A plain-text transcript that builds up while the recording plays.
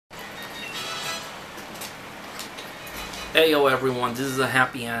Hey yo everyone, this is a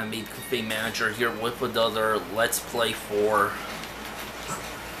HappyAnimaidCafeManager here with another Let's Play for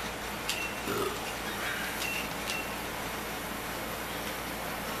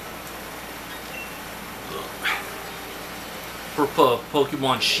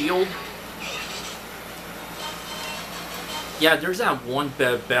Pokemon Shield. Yeah, there's that one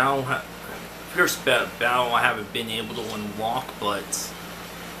fierce battle I haven't been able to unlock, but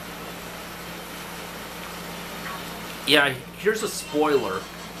yeah, here's a spoiler.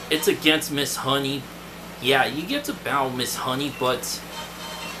 It's against Miss Honey. Yeah, you get to battle Miss Honey, but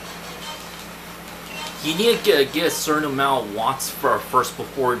you need to get a certain amount of watts first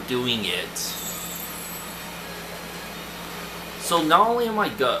before doing it. So not only am I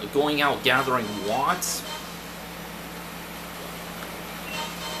going out gathering watts,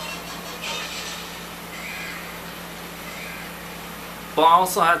 but I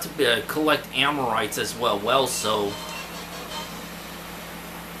also have to collect Amorites as well, so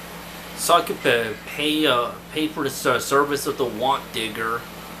I could pay for the service of the Watt Digger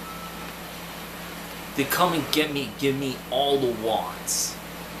to come and give me all the watts.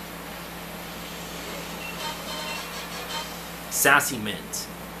 Sassy Mint.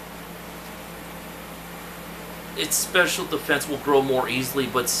 Its special defense will grow more easily,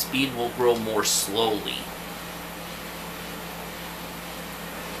 but speed will grow more slowly.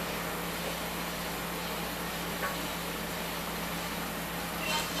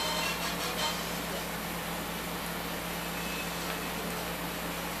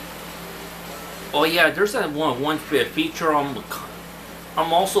 Oh yeah, there's that one feature I'm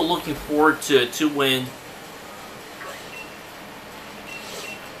also looking forward to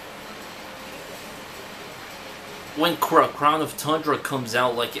when Crown of Tundra comes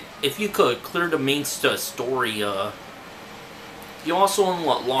out. Like, if you could clear the main story, you also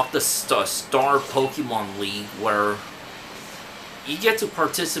unlock the Star Pokemon League, where you get to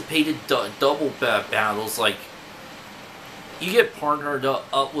participate in double battles. Like, you get partnered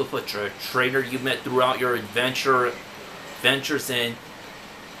up with a trainer you met throughout your adventures, and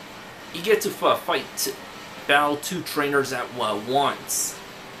you get to battle two trainers at once.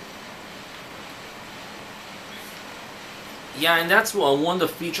 Yeah, and that's one of the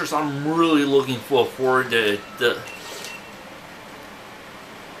features I'm really looking forward to. That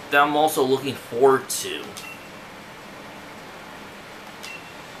I'm also looking forward to.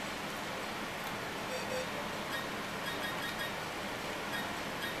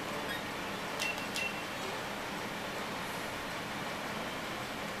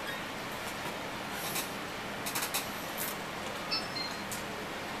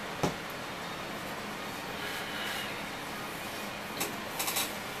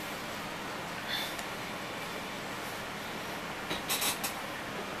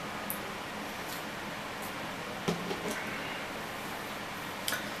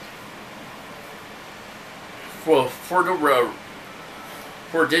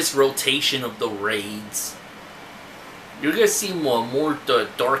 For this rotation of the raids, you're gonna see more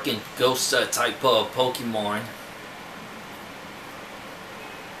dark and ghost type of Pokemon.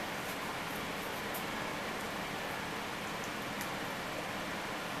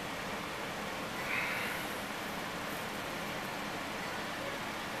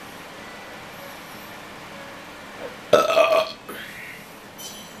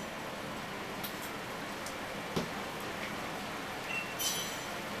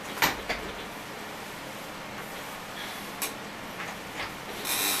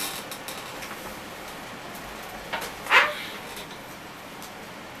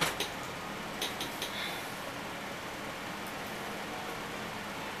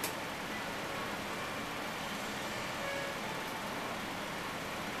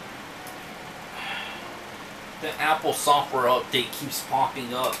 The Apple software update keeps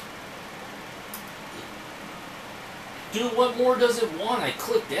popping up. Dude, what more does it want? I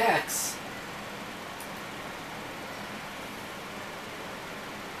clicked X.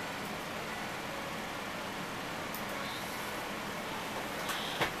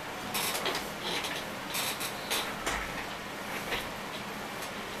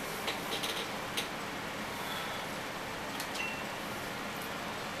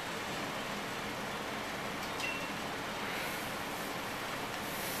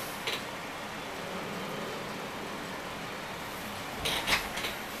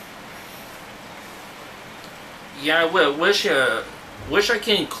 Yeah, I wish I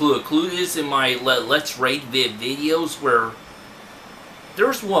can include this in my Let's Raid videos, where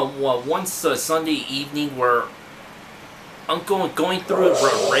there's one Sunday evening where I'm going through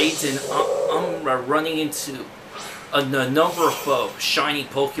raids, and I'm running into a number of shiny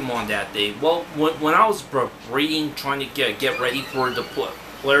Pokemon that day. Well, when I was breeding, trying to get ready for the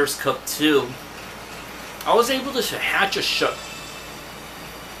Players Cup 2, I was able to hatch a shiny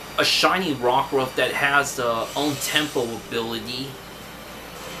Rockruff that has own tempo ability.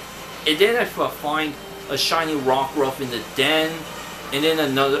 And then if I find a shiny Rockruff in the den, and then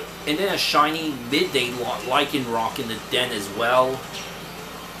a shiny Midday Lycanroc in the den as well.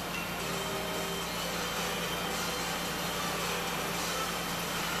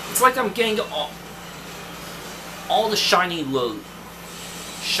 It's like I'm getting all the shiny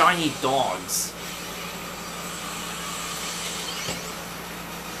dogs.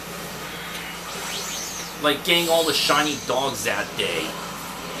 Like getting all the shiny dogs that day.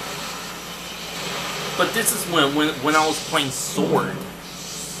 But this is when I was playing Sword.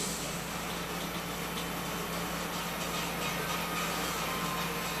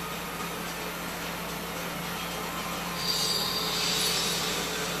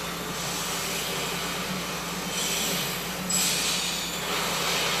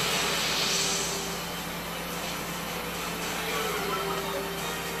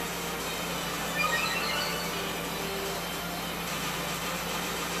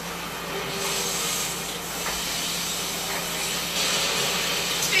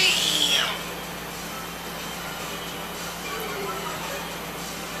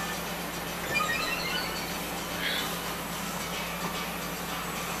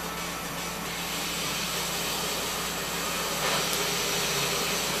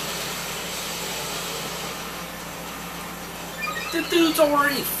 The dude's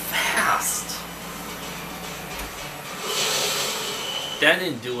already fast. That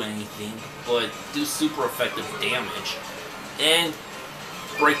didn't do anything, but do super effective damage. And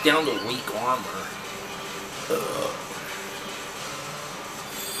break down the weak armor.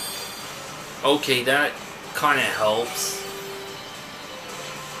 Okay, that kind of helps.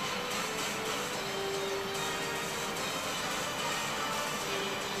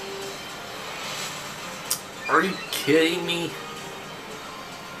 Are you kidding me?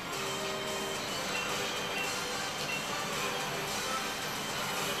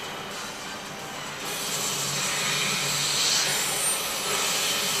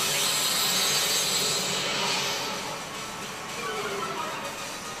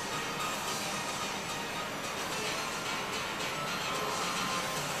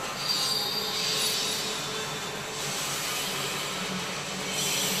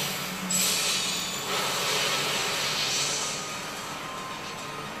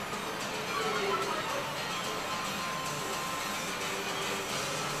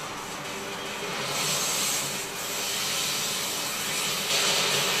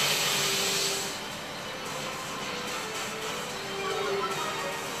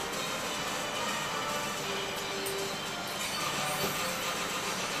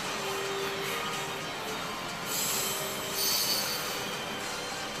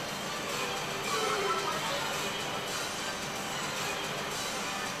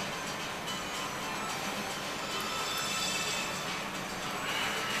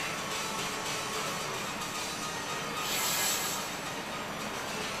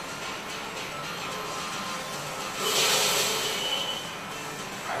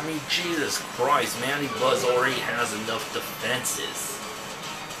 I mean, Jesus Christ, Manny Buzz already has enough defenses.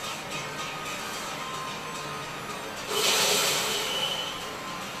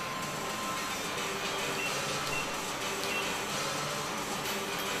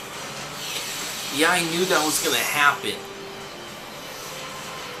 Yeah, I knew that was gonna happen.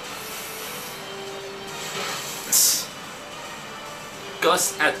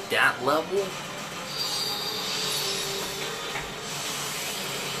 Gus at that level?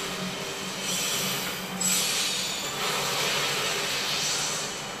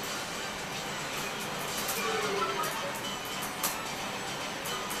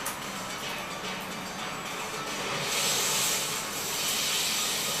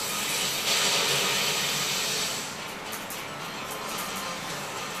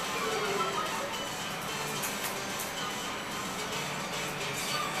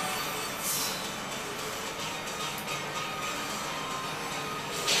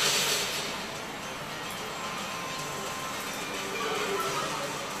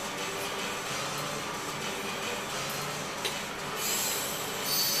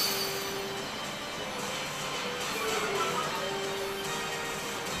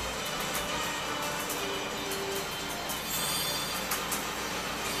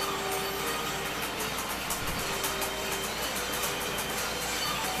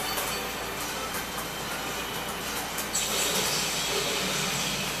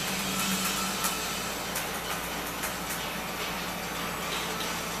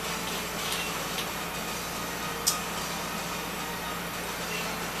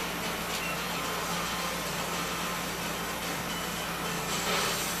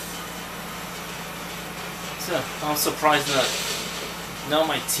 I'm surprised that none of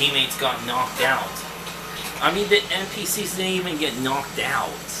my teammates got knocked out. I mean, the NPCs didn't even get knocked out.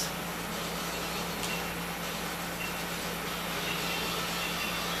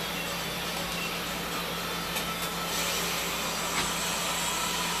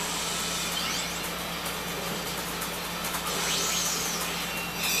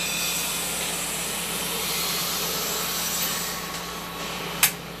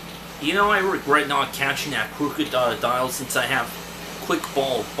 You know, I regret not catching that crocodile since I have quick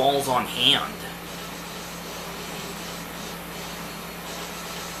balls on hand.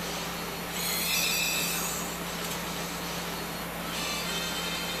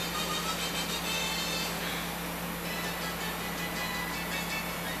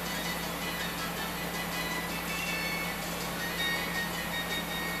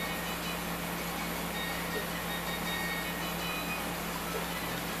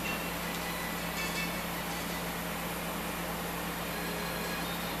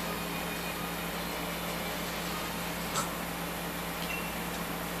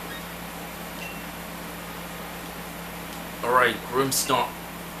 Alright,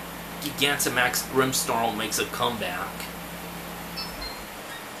 Gigantamax Grimmsnarl makes a comeback.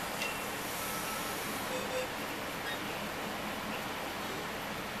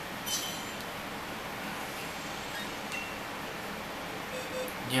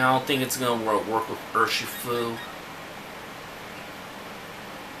 Yeah, I don't think it's gonna work with Urshifu.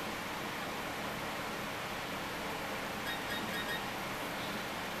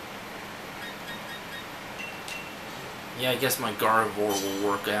 Yeah, I guess my Gardevoir will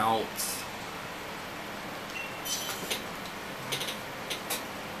work out.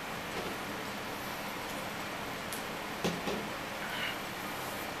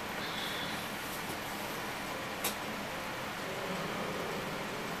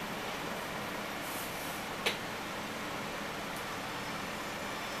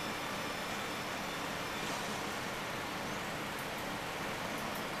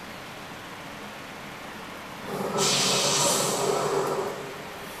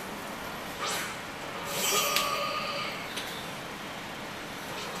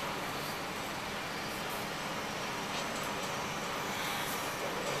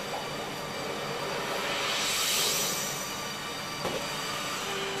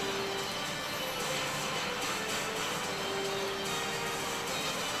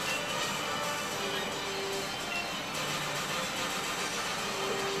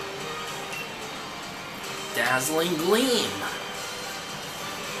 Dazzling Gleam.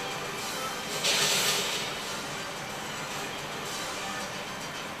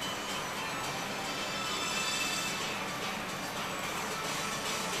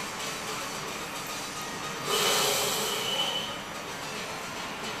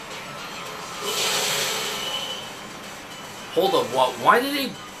 Hold up, what? Why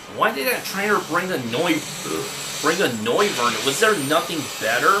did that trainer bring a Noivern? Was there nothing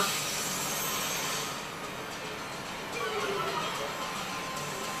better?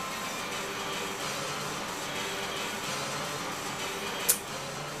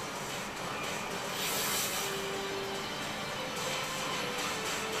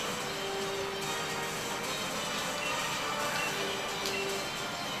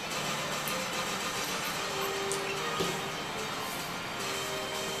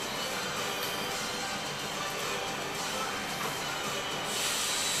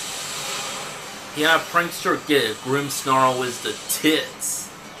 Yeah, Prankster get it. Grimmsnarl is the tits.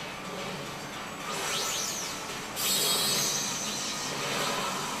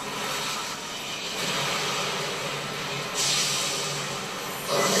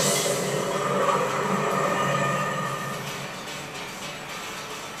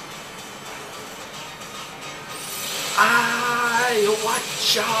 Ay,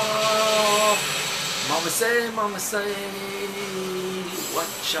 watcha! Mama say,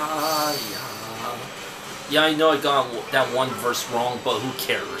 watcha, yeah. Yeah, I know I got that one verse wrong, but who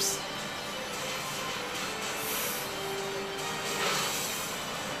cares?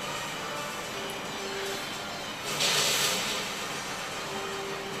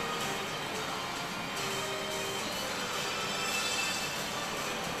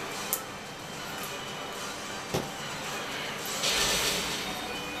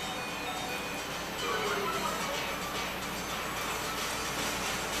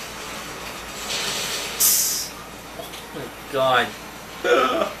 God.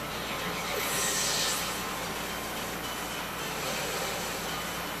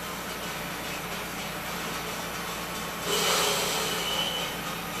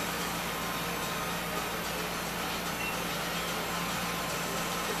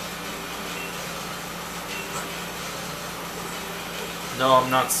 No,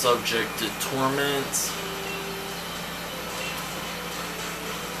 I'm not subject to torment.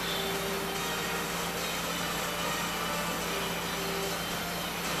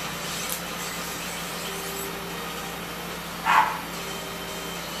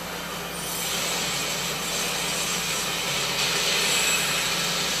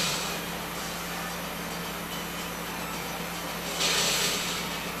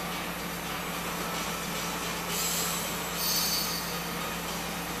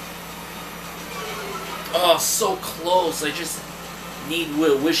 Oh, so close. I just need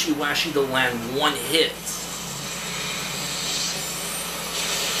Wishy-Washy to land one hit.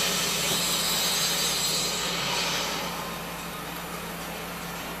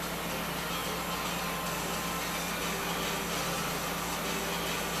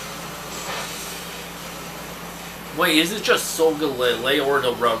 Wait, is it just Solgalele or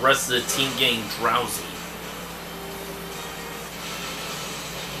the rest of the team getting drowsy?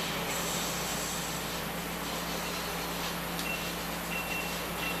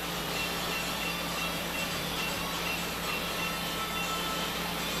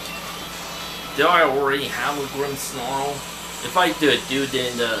 Do I already have a Grim Snarl? If I do,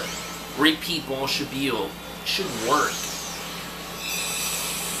 then the repeat ball should work.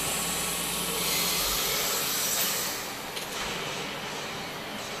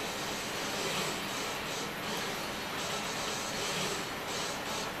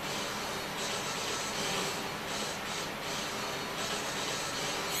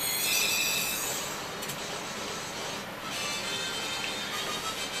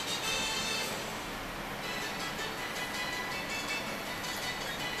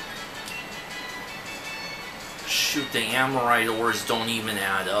 Shoot, the Amorite ores don't even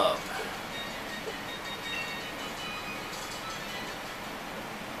add up.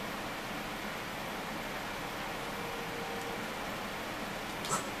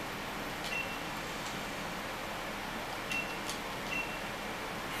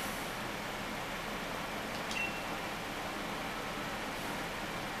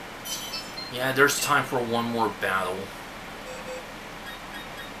 Yeah, there's time for one more battle.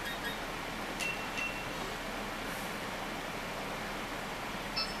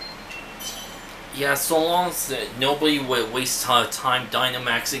 Yeah, so long as nobody would waste time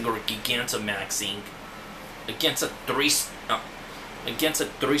Dynamaxing or Gigantamaxing against a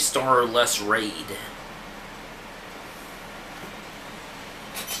three-star or less raid.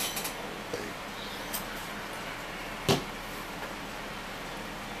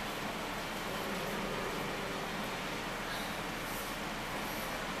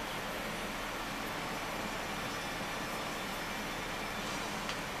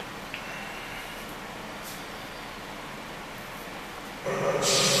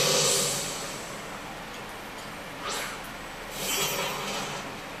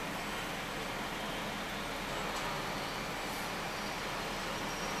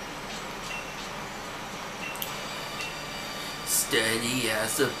 Steady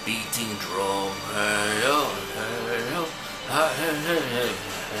as a beating drum. Hey yo, hey yo, hey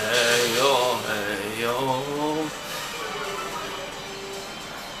yo, hey yo.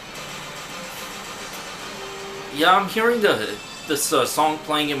 Yeah, I'm hearing this song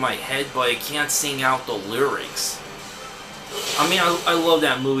playing in my head, but I can't sing out the lyrics. I mean, I love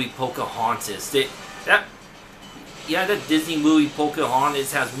that movie Pocahontas. That Disney movie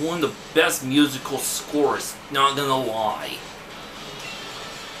Pocahontas has one of the best musical scores. Not gonna lie.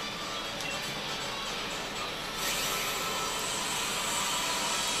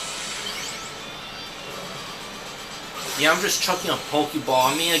 Yeah, I'm just chucking a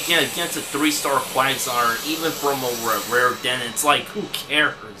Pokeball. I mean, again, against a 3-star Quagsire, even from a rare den, it's like, who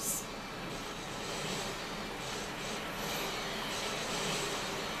cares?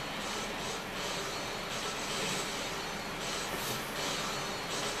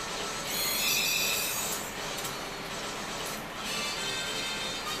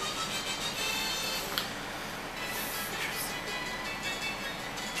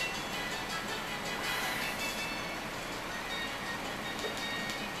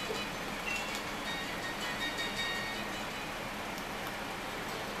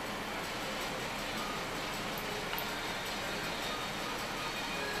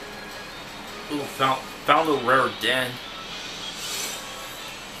 Ooh, found a rare den.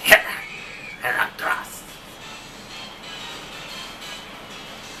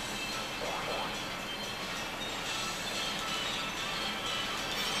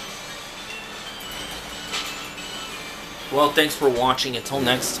 Well, thanks for watching. Until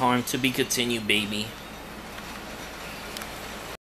next time, to be continued, baby.